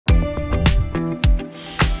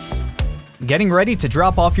Getting ready to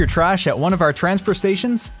drop off your trash at one of our transfer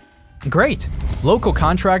stations? Great! Local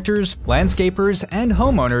contractors, landscapers, and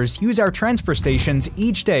homeowners use our transfer stations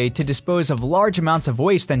each day to dispose of large amounts of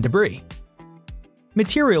waste and debris.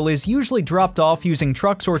 Material is usually dropped off using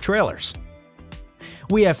trucks or trailers.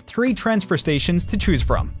 We have 3 transfer stations to choose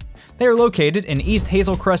from. They are located in East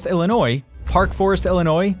Hazel Crest, Illinois, Park Forest,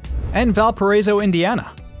 Illinois, and Valparaiso,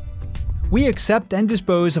 Indiana. We accept and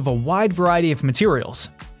dispose of a wide variety of materials,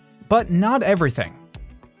 but not everything.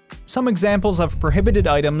 Some examples of prohibited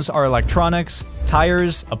items are electronics,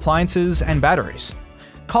 tires, appliances, and batteries.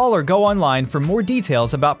 Call or go online for more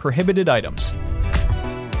details about prohibited items.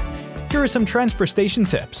 Here are some transfer station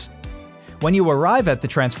tips. When you arrive at the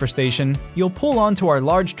transfer station, you'll pull onto our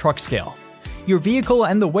large truck scale. Your vehicle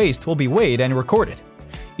and the waste will be weighed and recorded.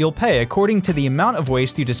 You'll pay according to the amount of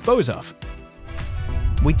waste you dispose of.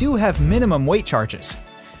 We do have minimum weight charges.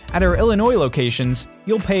 At our Illinois locations,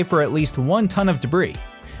 you'll pay for at least 1 ton of debris.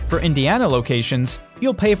 For Indiana locations,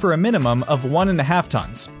 you'll pay for a minimum of 1.5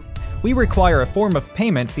 tons. We require a form of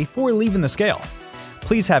payment before leaving the scale.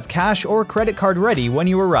 Please have cash or credit card ready when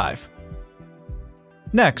you arrive.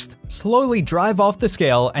 Next, slowly drive off the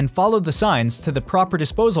scale and follow the signs to the proper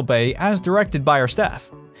disposal bay as directed by our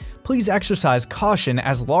staff. Please exercise caution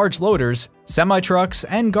as large loaders, semi-trucks,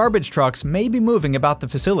 and garbage trucks may be moving about the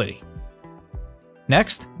facility.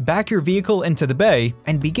 Next, back your vehicle into the bay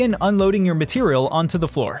and begin unloading your material onto the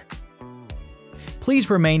floor. Please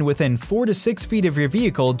remain within 4 to 6 feet of your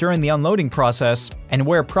vehicle during the unloading process and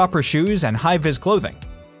wear proper shoes and high-vis clothing.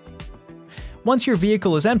 Once your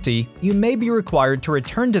vehicle is empty, you may be required to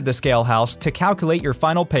return to the scale house to calculate your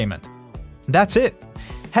final payment. That's it!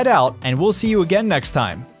 Head out and we'll see you again next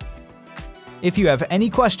time. If you have any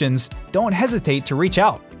questions, don't hesitate to reach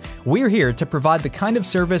out. We're here to provide the kind of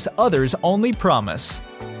service others only promise.